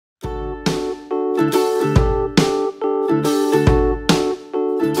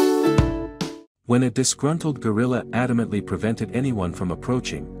When a disgruntled gorilla adamantly prevented anyone from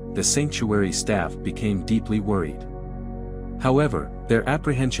approaching, the sanctuary staff became deeply worried. However, their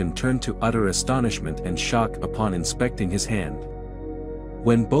apprehension turned to utter astonishment and shock upon inspecting his hand.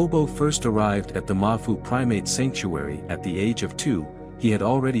 When Bobo first arrived at the Mafu primate sanctuary at the age of 2, he had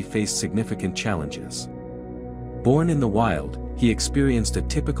already faced significant challenges. Born in the wild, he experienced a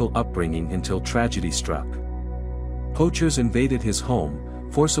typical upbringing until tragedy struck. Poachers invaded his home,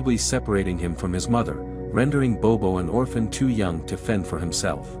 forcibly separating him from his mother, rendering Bobo an orphan too young to fend for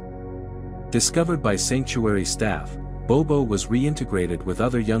himself. Discovered by sanctuary staff, Bobo was reintegrated with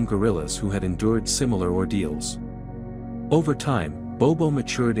other young gorillas who had endured similar ordeals. Over time, Bobo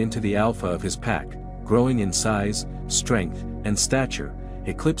matured into the alpha of his pack, growing in size, strength, and stature,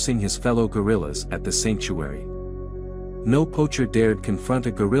 eclipsing his fellow gorillas at the sanctuary. No poacher dared confront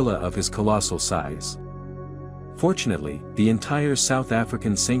a gorilla of his colossal size. Fortunately, the entire South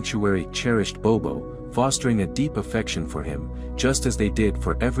African sanctuary cherished Bobo, fostering a deep affection for him, just as they did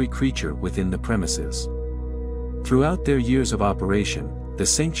for every creature within the premises. Throughout their years of operation, the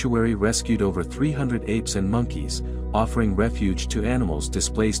sanctuary rescued over 300 apes and monkeys, offering refuge to animals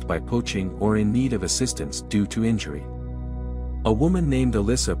displaced by poaching or in need of assistance due to injury. A woman named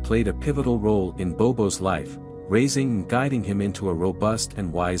Alyssa played a pivotal role in Bobo's life, raising and guiding him into a robust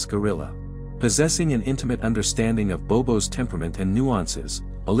and wise gorilla. Possessing an intimate understanding of Bobo's temperament and nuances,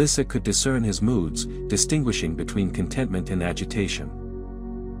 Alyssa could discern his moods, distinguishing between contentment and agitation.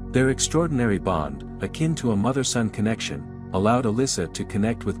 Their extraordinary bond, akin to a mother-son connection, allowed Alyssa to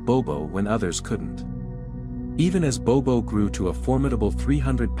connect with Bobo when others couldn't. Even as Bobo grew to a formidable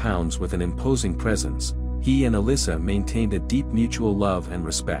 300 pounds with an imposing presence, he and Alyssa maintained a deep mutual love and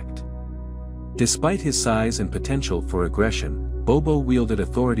respect. Despite his size and potential for aggression, Bobo wielded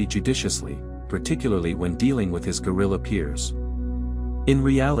authority judiciously, particularly when dealing with his gorilla peers. In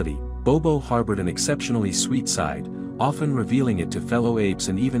reality, Bobo harbored an exceptionally sweet side, often revealing it to fellow apes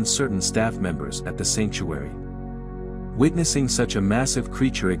and even certain staff members at the sanctuary. Witnessing such a massive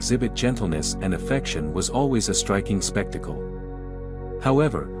creature exhibit gentleness and affection was always a striking spectacle.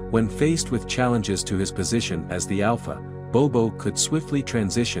 However, when faced with challenges to his position as the alpha, Bobo could swiftly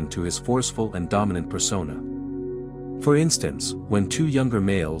transition to his forceful and dominant persona. For instance, when two younger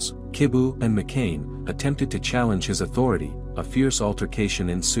males, Kibu and McCain, attempted to challenge his authority, a fierce altercation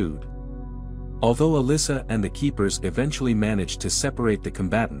ensued. Although Alyssa and the keepers eventually managed to separate the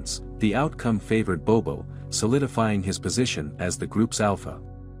combatants, the outcome favored Bobo, solidifying his position as the group's alpha.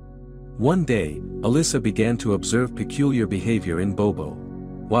 One day, Alyssa began to observe peculiar behavior in Bobo.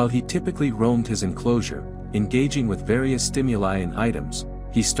 While he typically roamed his enclosure, engaging with various stimuli and items,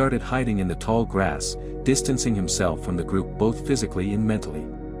 he started hiding in the tall grass, distancing himself from the group both physically and mentally.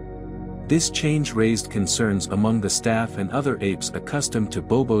 This change raised concerns among the staff and other apes accustomed to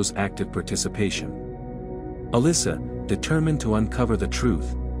Bobo's active participation. Alyssa, determined to uncover the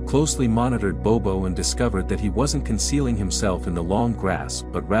truth, closely monitored Bobo and discovered that he wasn't concealing himself in the long grass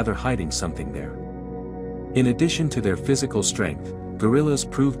but rather hiding something there. In addition to their physical strength, gorillas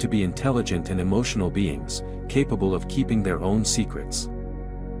proved to be intelligent and emotional beings, capable of keeping their own secrets.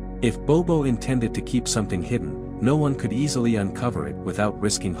 If Bobo intended to keep something hidden, no one could easily uncover it without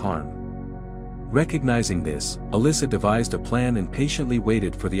risking harm. Recognizing this, Alyssa devised a plan and patiently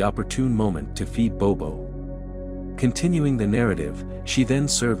waited for the opportune moment to feed Bobo. Continuing the narrative, she then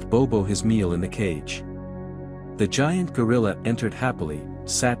served Bobo his meal in the cage. The giant gorilla entered happily,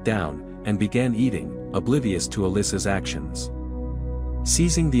 sat down, and began eating, oblivious to Alyssa's actions.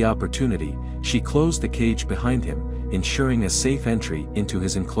 Seizing the opportunity, she closed the cage behind him, ensuring a safe entry into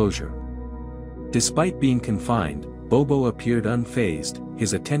his enclosure. Despite being confined, Bobo appeared unfazed,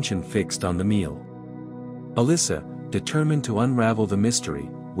 his attention fixed on the meal. Alyssa, determined to unravel the mystery,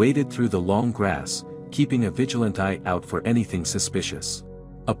 waded through the long grass, keeping a vigilant eye out for anything suspicious.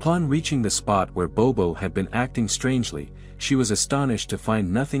 Upon reaching the spot where Bobo had been acting strangely, she was astonished to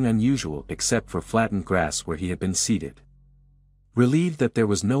find nothing unusual except for flattened grass where he had been seated. Relieved that there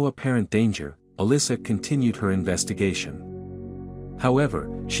was no apparent danger, Alyssa continued her investigation. However,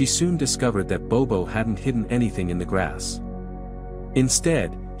 she soon discovered that Bobo hadn't hidden anything in the grass.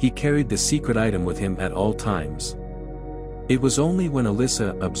 Instead, he carried the secret item with him at all times. It was only when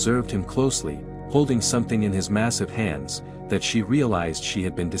Alyssa observed him closely, holding something in his massive hands, that she realized she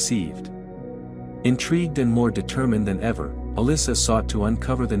had been deceived. Intrigued and more determined than ever, Alyssa sought to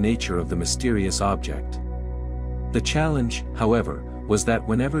uncover the nature of the mysterious object. The challenge, however, was that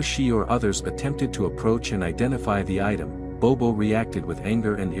whenever she or others attempted to approach and identify the item, Bobo reacted with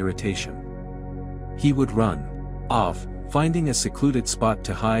anger and irritation. He would run off, finding a secluded spot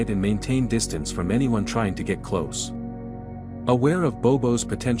to hide and maintain distance from anyone trying to get close. Aware of Bobo's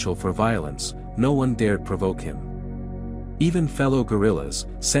potential for violence, no one dared provoke him. Even fellow gorillas,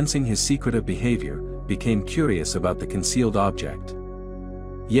 sensing his secretive behavior, became curious about the concealed object.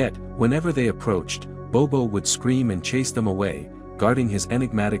 Yet, whenever they approached, Bobo would scream and chase them away, guarding his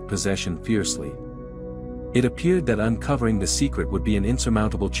enigmatic possession fiercely. It appeared that uncovering the secret would be an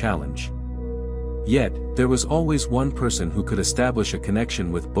insurmountable challenge. Yet, there was always one person who could establish a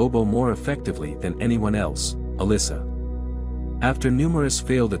connection with Bobo more effectively than anyone else: Alyssa. After numerous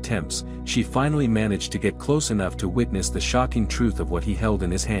failed attempts, she finally managed to get close enough to witness the shocking truth of what he held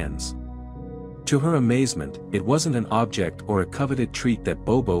in his hands. To her amazement, it wasn't an object or a coveted treat that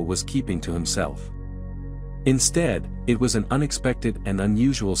Bobo was keeping to himself. Instead, it was an unexpected and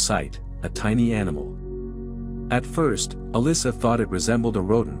unusual sight: a tiny animal. At first, Alyssa thought it resembled a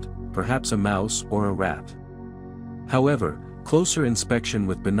rodent, perhaps a mouse or a rat. However, closer inspection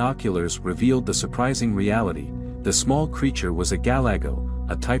with binoculars revealed the surprising reality: the small creature was a galago,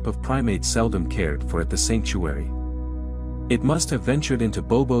 a type of primate seldom cared for at the sanctuary. It must have ventured into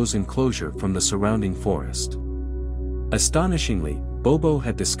Bobo's enclosure from the surrounding forest. Astonishingly, Bobo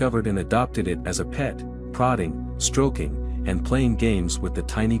had discovered and adopted it as a pet, prodding, stroking, and playing games with the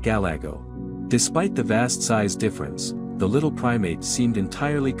tiny galago. Despite the vast size difference, the little primate seemed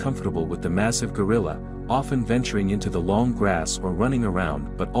entirely comfortable with the massive gorilla, often venturing into the long grass or running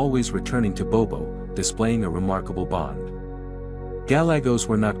around but always returning to Bobo, displaying a remarkable bond. Galagos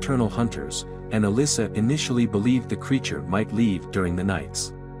were nocturnal hunters, and Alyssa initially believed the creature might leave during the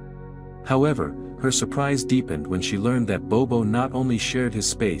nights. However, her surprise deepened when she learned that Bobo not only shared his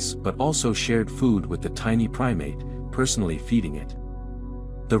space but also shared food with the tiny primate, personally feeding it.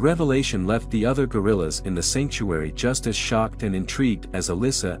 The revelation left the other gorillas in the sanctuary just as shocked and intrigued as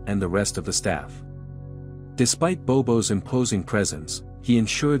Alyssa and the rest of the staff. Despite Bobo's imposing presence, he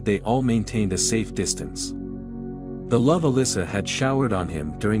ensured they all maintained a safe distance. The love Alyssa had showered on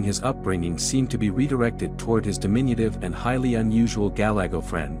him during his upbringing seemed to be redirected toward his diminutive and highly unusual galago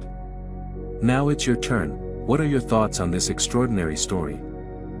friend. Now it's your turn. What are your thoughts on this extraordinary story?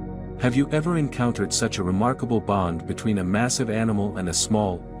 Have you ever encountered such a remarkable bond between a massive animal and a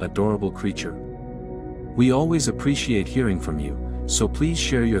small, adorable creature? We always appreciate hearing from you, so please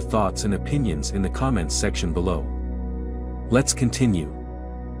share your thoughts and opinions in the comments section below. Let's continue.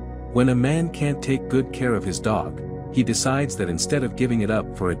 When a man can't take good care of his dog, he decides that instead of giving it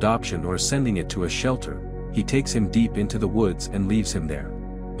up for adoption or sending it to a shelter, he takes him deep into the woods and leaves him there.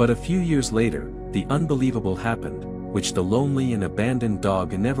 But a few years later, the unbelievable happened, which the lonely and abandoned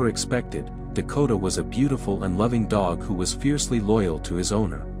dog never expected. Dakota was a beautiful and loving dog who was fiercely loyal to his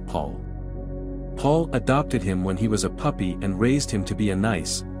owner, Paul. Paul adopted him when he was a puppy and raised him to be a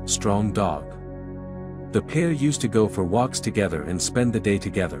nice, strong dog. The pair used to go for walks together and spend the day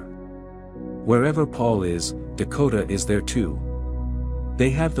together. Wherever Paul is, Dakota is there too. They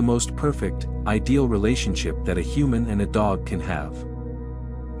have the most perfect, ideal relationship that a human and a dog can have.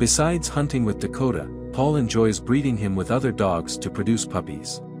 Besides hunting with Dakota, Paul enjoys breeding him with other dogs to produce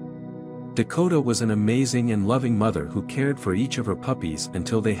puppies. Dakota was an amazing and loving mother who cared for each of her puppies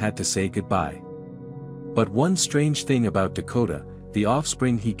until they had to say goodbye. But one strange thing about Dakota: the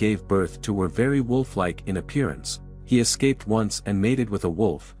offspring he gave birth to were very wolf-like in appearance. He escaped once and mated with a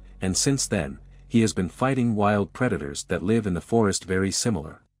wolf, and since then, he has been fighting wild predators that live in the forest very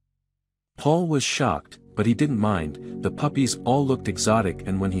similar. Paul was shocked, but he didn't mind. The puppies all looked exotic,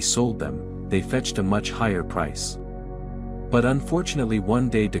 and when he sold them, they fetched a much higher price. But unfortunately one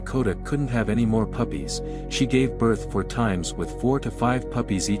day Dakota couldn't have any more puppies. She gave birth 4 times with 4 to 5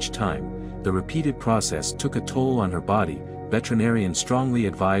 puppies each time. The repeated process took a toll on her body. Veterinarians strongly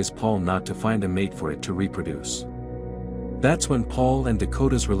advised Paul not to find a mate for it to reproduce. That's when Paul and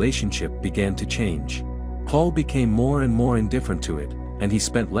Dakota's relationship began to change. Paul became more and more indifferent to it, and he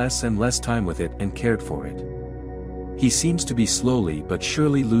spent less and less time with it and cared for it. He seems to be slowly but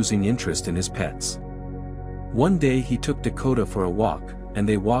surely losing interest in his pets. One day he took Dakota for a walk, and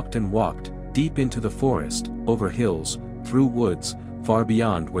they walked and walked, deep into the forest, over hills, through woods, far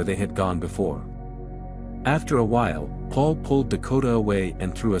beyond where they had gone before. After a while, Paul pulled Dakota away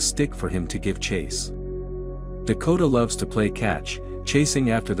and threw a stick for him to give chase. Dakota loves to play catch, chasing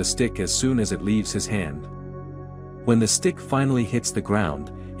after the stick as soon as it leaves his hand. When the stick finally hits the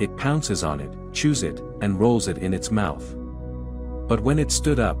ground, it pounces on it, chews it, and rolls it in its mouth. But when it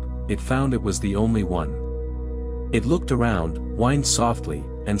stood up, it found it was the only one. It looked around, whined softly,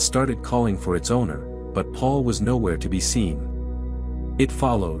 and started calling for its owner, but Paul was nowhere to be seen. It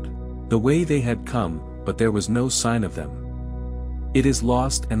followed the way they had come, but there was no sign of them. It is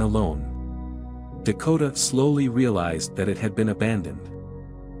lost and alone. Dakota slowly realized that it had been abandoned.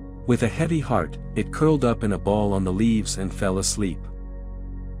 With a heavy heart, it curled up in a ball on the leaves and fell asleep.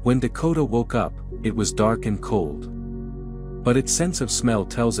 When Dakota woke up, it was dark and cold. But its sense of smell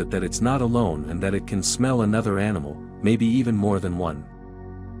tells it that it's not alone and that it can smell another animal, maybe even more than one.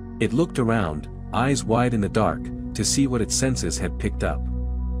 It looked around, eyes wide in the dark, to see what its senses had picked up.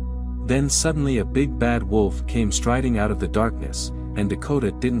 Then suddenly a big bad wolf came striding out of the darkness, and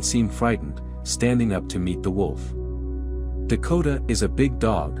Dakota didn't seem frightened, standing up to meet the wolf. Dakota is a big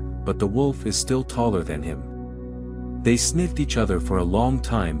dog, but the wolf is still taller than him. They sniffed each other for a long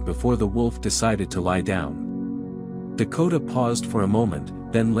time before the wolf decided to lie down. Dakota paused for a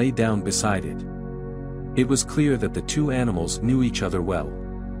moment, then lay down beside it. It was clear that the two animals knew each other well.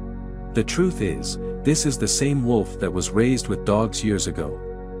 The truth is, this is the same wolf that was raised with dogs years ago.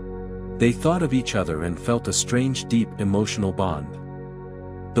 They thought of each other and felt a strange deep emotional bond.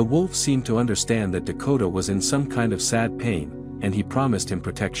 The wolf seemed to understand that Dakota was in some kind of sad pain, and he promised him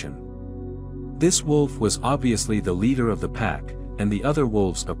protection. This wolf was obviously the leader of the pack, and the other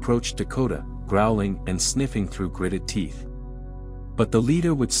wolves approached Dakota, growling and sniffing through gritted teeth. But the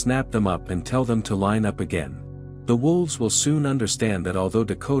leader would snap them up and tell them to line up again. The wolves will soon understand that although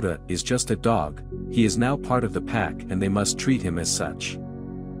Dakota is just a dog, he is now part of the pack and they must treat him as such.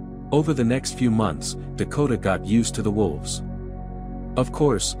 Over the next few months, Dakota got used to the wolves. Of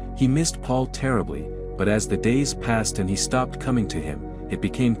course, he missed Paul terribly, but as the days passed and he stopped coming to him, it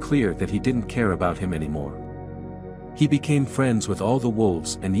became clear that he didn't care about him anymore. He became friends with all the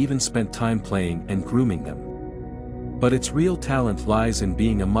wolves and even spent time playing and grooming them. But its real talent lies in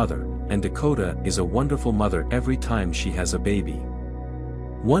being a mother, and Dakota is a wonderful mother every time she has a baby.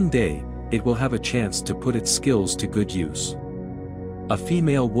 One day, it will have a chance to put its skills to good use. A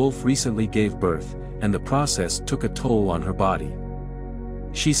female wolf recently gave birth, and the process took a toll on her body.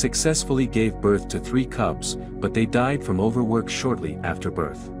 She successfully gave birth to 3 cubs, but they died from overwork shortly after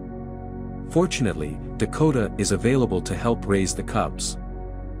birth. Fortunately, Dakota is available to help raise the cubs.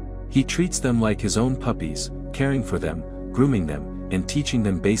 He treats them like his own puppies, caring for them, grooming them, and teaching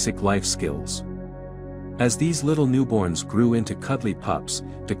them basic life skills. As these little newborns grew into cuddly pups,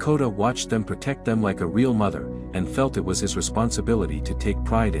 Dakota watched them protect them like a real mother, and felt it was his responsibility to take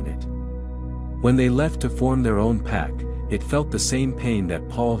pride in it. When they left to form their own pack, it felt the same pain that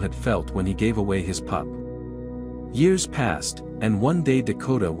Paul had felt when he gave away his pup. Years passed, and one day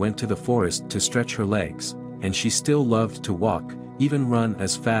Dakota went to the forest to stretch her legs, and she still loved to walk, even run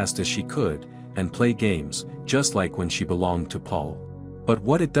as fast as she could, and play games, just like when she belonged to Paul. But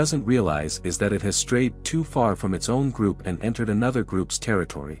what it doesn't realize is that it has strayed too far from its own group and entered another group's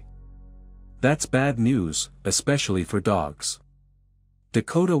territory. That's bad news, especially for dogs.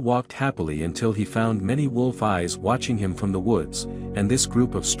 Dakota walked happily until he found many wolf eyes watching him from the woods, and this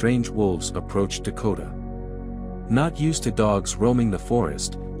group of strange wolves approached Dakota. Not used to dogs roaming the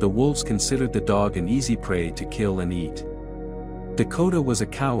forest, the wolves considered the dog an easy prey to kill and eat. Dakota was a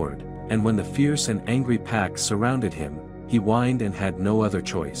coward, and when the fierce and angry pack surrounded him, he whined and had no other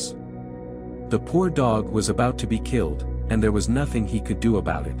choice. The poor dog was about to be killed, and there was nothing he could do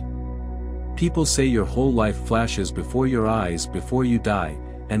about it. People say your whole life flashes before your eyes before you die,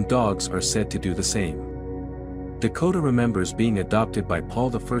 and dogs are said to do the same. Dakota remembers being adopted by Paul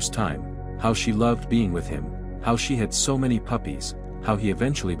the first time, how she loved being with him, how she had so many puppies, how he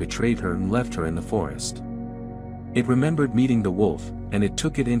eventually betrayed her and left her in the forest. It remembered meeting the wolf, and it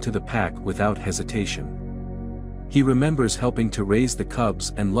took it into the pack without hesitation. He remembers helping to raise the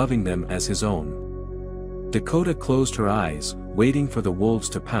cubs and loving them as his own. Dakota closed her eyes, waiting for the wolves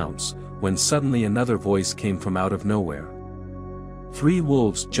to pounce, when suddenly another voice came from out of nowhere. 3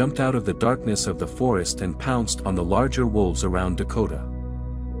 wolves jumped out of the darkness of the forest and pounced on the larger wolves around Dakota.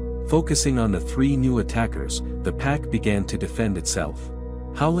 Focusing on the 3 new attackers, the pack began to defend itself.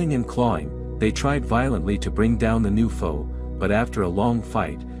 Howling and clawing, they tried violently to bring down the new foe, but after a long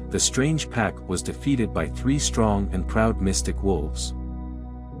fight, the strange pack was defeated by 3 strong and proud mystic wolves.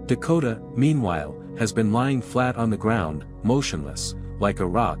 Dakota, meanwhile, has been lying flat on the ground, motionless, like a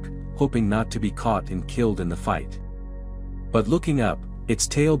rock, hoping not to be caught and killed in the fight. But looking up, its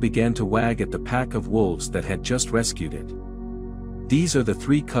tail began to wag at the pack of wolves that had just rescued it. These are the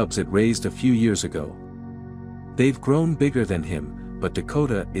 3 cubs it raised a few years ago. They've grown bigger than him, but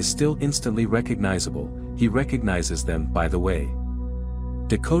Dakota is still instantly recognizable. He recognizes them by the way.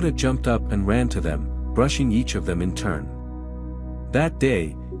 Dakota jumped up and ran to them, brushing each of them in turn. That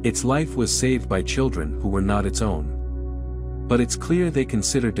day, its life was saved by children who were not its own. But it's clear they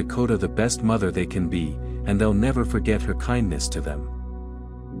consider Dakota the best mother they can be, and they'll never forget her kindness to them.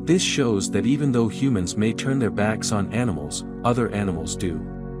 This shows that even though humans may turn their backs on animals, other animals do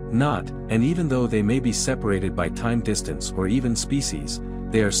not, and even though they may be separated by time, distance, or even species,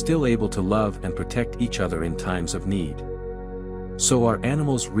 they are still able to love and protect each other in times of need. So are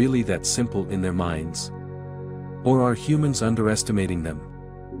animals really that simple in their minds? Or are humans underestimating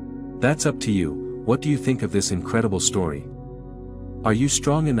them? That's up to you. What do you think of this incredible story? Are you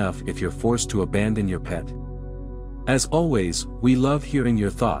strong enough if you're forced to abandon your pet? As always, we love hearing your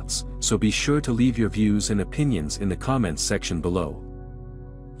thoughts, so be sure to leave your views and opinions in the comments section below.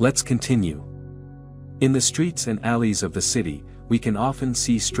 Let's continue. In the streets and alleys of the city, we can often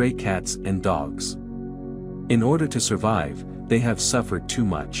see stray cats and dogs. In order to survive, they have suffered too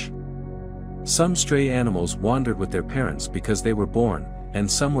much. Some stray animals wandered with their parents because they were born, and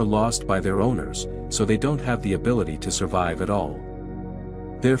some were lost by their owners, so they don't have the ability to survive at all.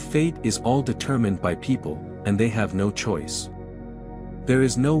 Their fate is all determined by people, and they have no choice. There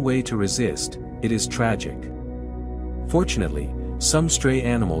is no way to resist. It is tragic. Fortunately, some stray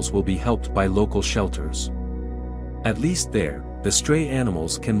animals will be helped by local shelters. At least there, the stray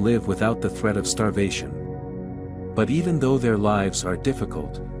animals can live without the threat of starvation. But even though their lives are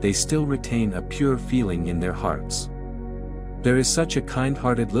difficult, they still retain a pure feeling in their hearts. There is such a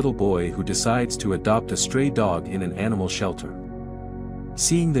kind-hearted little boy who decides to adopt a stray dog in an animal shelter.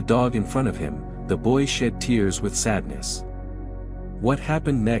 Seeing the dog in front of him, the boy shed tears with sadness. What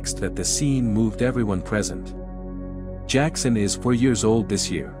happened next that the scene moved everyone present? Jackson is 4 years old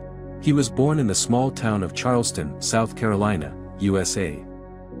this year. He was born in the small town of Charleston, South Carolina, USA.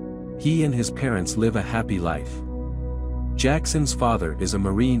 He and his parents live a happy life. Jackson's father is a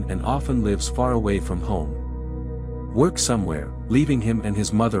Marine and often lives far away from home. Works somewhere, leaving him and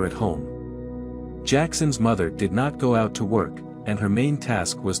his mother at home. Jackson's mother did not go out to work, and her main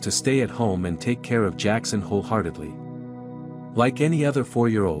task was to stay at home and take care of Jackson wholeheartedly. Like any other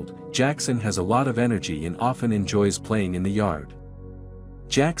 4-year-old, Jackson has a lot of energy and often enjoys playing in the yard.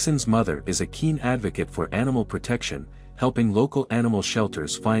 Jackson's mother is a keen advocate for animal protection, helping local animal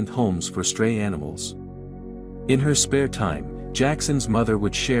shelters find homes for stray animals. In her spare time, Jackson's mother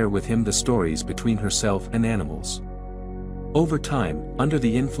would share with him the stories between herself and animals. Over time, under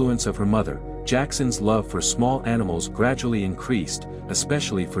the influence of her mother, Jackson's love for small animals gradually increased,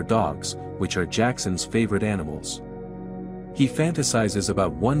 especially for dogs, which are Jackson's favorite animals. He fantasizes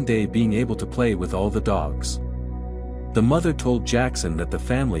about one day being able to play with all the dogs. The mother told Jackson that the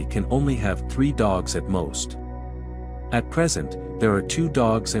family can only have 3 dogs at most. At present, there are 2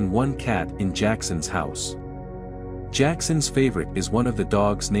 dogs and 1 cat in Jackson's house. Jackson's favorite is one of the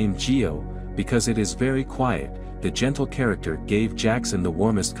dogs named Geo, because it is very quiet. The gentle character gave Jackson the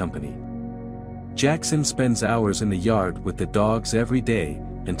warmest company. Jackson spends hours in the yard with the dogs every day,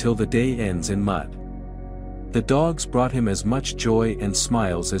 until the day ends in mud. The dogs brought him as much joy and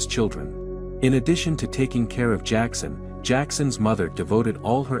smiles as children. In addition to taking care of Jackson, Jackson's mother devoted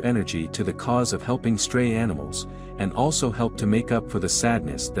all her energy to the cause of helping stray animals, and also helped to make up for the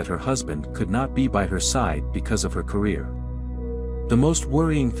sadness that her husband could not be by her side because of her career. The most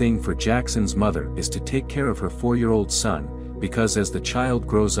worrying thing for Jackson's mother is to take care of her 4-year-old son, because as the child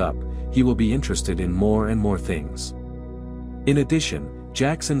grows up, he will be interested in more and more things. In addition,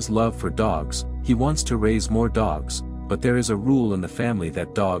 Jackson's love for dogs, he wants to raise more dogs, but there is a rule in the family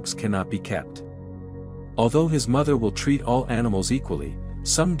that dogs cannot be kept. Although his mother will treat all animals equally,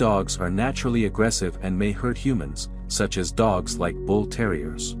 some dogs are naturally aggressive and may hurt humans, such as dogs like bull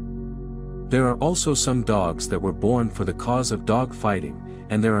terriers. There are also some dogs that were born for the cause of dog fighting,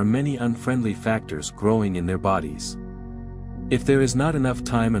 and there are many unfriendly factors growing in their bodies. If there is not enough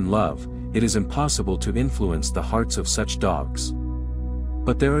time and love, it is impossible to influence the hearts of such dogs.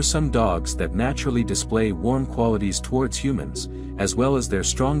 But there are some dogs that naturally display warm qualities towards humans, as well as their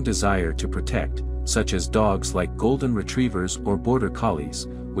strong desire to protect, such as dogs like golden retrievers or border collies,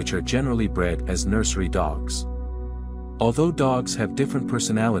 which are generally bred as nursery dogs. Although dogs have different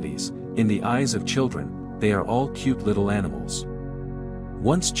personalities, in the eyes of children, they are all cute little animals.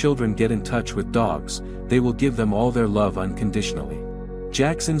 Once children get in touch with dogs, they will give them all their love unconditionally.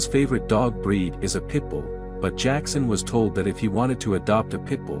 Jackson's favorite dog breed is a pit bull, but Jackson was told that if he wanted to adopt a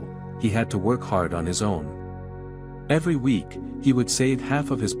pit bull, he had to work hard on his own. Every week, he would save half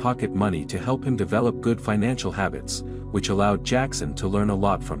of his pocket money to help him develop good financial habits, which allowed Jackson to learn a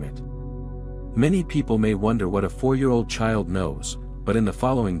lot from it. Many people may wonder what a 4-year-old child knows, but in the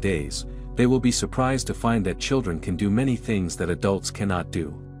following days, they will be surprised to find that children can do many things that adults cannot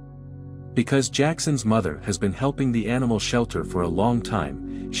do. Because Jackson's mother has been helping the animal shelter for a long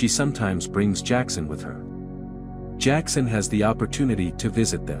time, she sometimes brings Jackson with her. Jackson has the opportunity to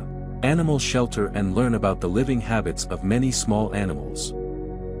visit the animal shelter and learn about the living habits of many small animals.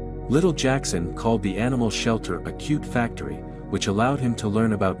 Little Jackson called the animal shelter a cute factory, which allowed him to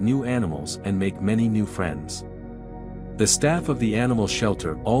learn about new animals and make many new friends. The staff of the animal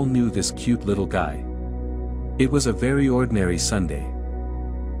shelter all knew this cute little guy. It was a very ordinary Sunday.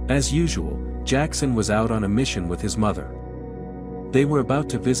 As usual, Jackson was out on a mission with his mother. They were about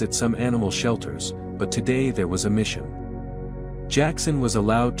to visit some animal shelters, but today there was a mission. Jackson was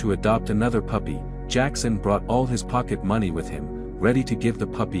allowed to adopt another puppy. Jackson brought all his pocket money with him, ready to give the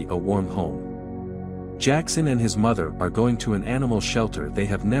puppy a warm home. Jackson and his mother are going to an animal shelter they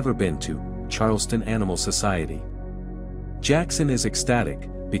have never been to, Charleston Animal Society. Jackson is ecstatic,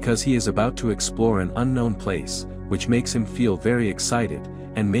 because he is about to explore an unknown place, which makes him feel very excited,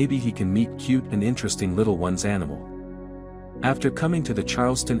 and maybe he can meet cute and interesting little one's animal. After coming to the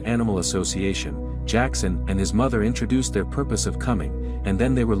Charleston Animal Association, Jackson and his mother introduced their purpose of coming, and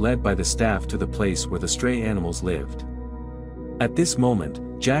then they were led by the staff to the place where the stray animals lived. At this moment,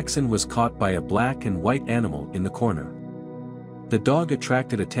 Jackson was caught by a black and white animal in the corner. The dog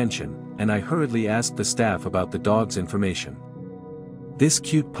attracted attention, and I hurriedly asked the staff about the dog's information. This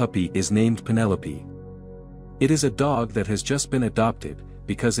cute puppy is named Penelope. It is a dog that has just been adopted,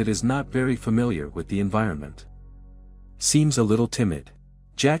 because it is not very familiar with the environment. Seems a little timid.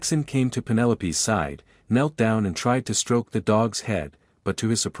 Jackson came to Penelope's side, knelt down and tried to stroke the dog's head, but to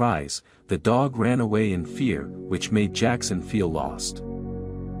his surprise, the dog ran away in fear, which made Jackson feel lost.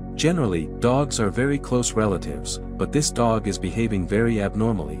 Generally, dogs are very close relatives, but this dog is behaving very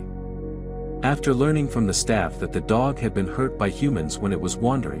abnormally. After learning from the staff that the dog had been hurt by humans when it was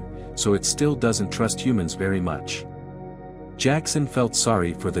wandering, so it still doesn't trust humans very much. Jackson felt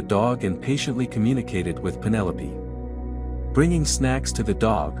sorry for the dog and patiently communicated with Penelope. Bringing snacks to the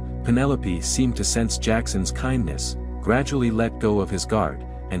dog, Penelope seemed to sense Jackson's kindness, gradually let go of his guard,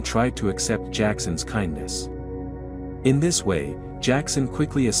 and tried to accept Jackson's kindness. In this way, Jackson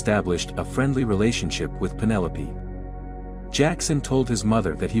quickly established a friendly relationship with Penelope. Jackson told his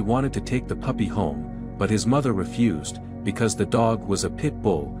mother that he wanted to take the puppy home, but his mother refused, because the dog was a pit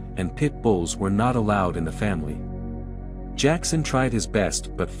bull, and pit bulls were not allowed in the family. Jackson tried his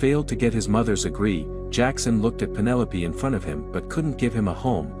best but failed to get his mother's agree. Jackson looked at Penelope in front of him but couldn't give him a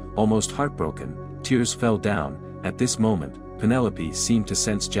home, almost heartbroken, tears fell down. At this moment, Penelope seemed to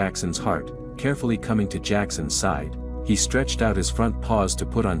sense Jackson's heart. Carefully coming to Jackson's side, he stretched out his front paws to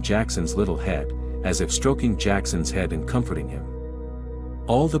put on Jackson's little head, as if stroking Jackson's head and comforting him.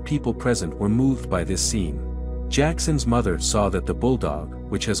 All the people present were moved by this scene. Jackson's mother saw that the bulldog,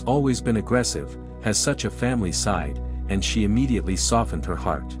 which has always been aggressive, has such a family side, and she immediately softened her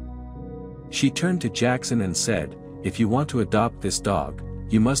heart. She turned to Jackson and said, "If you want to adopt this dog,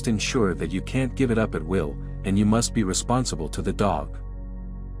 you must ensure that you can't give it up at will, and you must be responsible to the dog.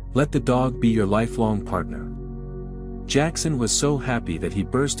 Let the dog be your lifelong partner." Jackson was so happy that he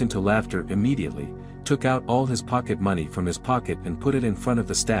burst into laughter immediately, took out all his pocket money from his pocket and put it in front of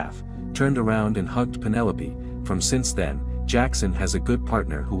the staff, turned around and hugged Penelope. Since then, Jackson has a good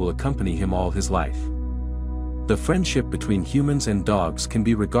partner who will accompany him all his life. The friendship between humans and dogs can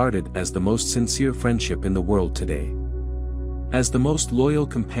be regarded as the most sincere friendship in the world today. As the most loyal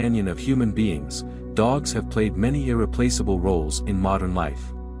companion of human beings, dogs have played many irreplaceable roles in modern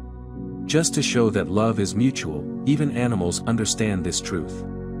life. Just to show that love is mutual, even animals understand this truth.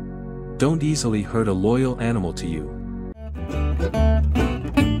 Don't easily hurt a loyal animal to you.